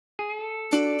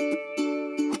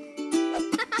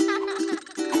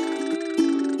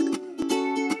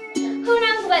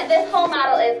this whole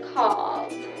model is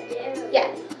called?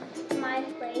 Yes.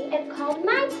 MyPlate. It's called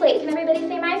MyPlate. Can everybody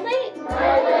say MyPlate?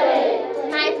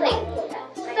 MyPlate. MyPlate.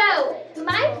 So,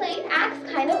 MyPlate acts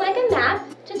kind of like a map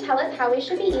to tell us how we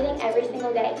should be eating every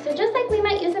single day. So just like we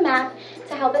might use a map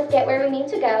to help us get where we need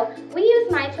to go, we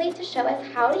use MyPlate to show us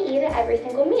how to eat at every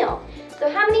single meal. So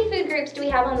how many food groups do we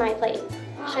have on MyPlate?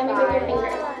 Show me with your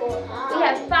fingers. We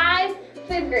have 5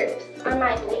 food groups on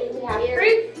MyPlate. We have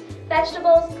fruits,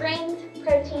 vegetables, grains,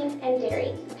 protein, and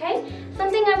dairy. Okay?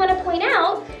 Something I want to point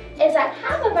out is that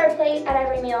half of our plate at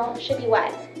every meal should be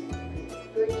what?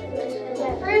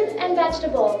 Fruits and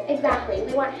vegetables, exactly.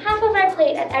 We want half of our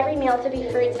plate at every meal to be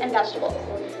fruits and vegetables.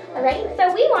 All right,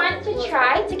 so we want to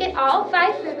try to get all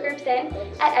 5 food groups in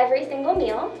at every single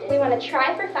meal. We want to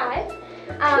try for 5,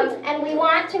 and we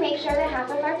want to make sure that half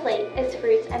of our plate is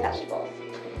fruits and vegetables.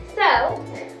 So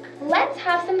let's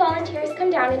have some volunteers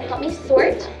come down and help me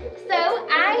sort. So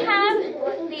I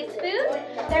have these foods,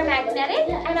 they're magnetic,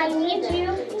 and I need you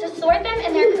to sort them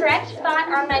in their correct spot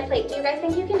on my plate. Do you guys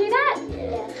think you can do that?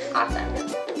 Yes.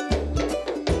 Awesome.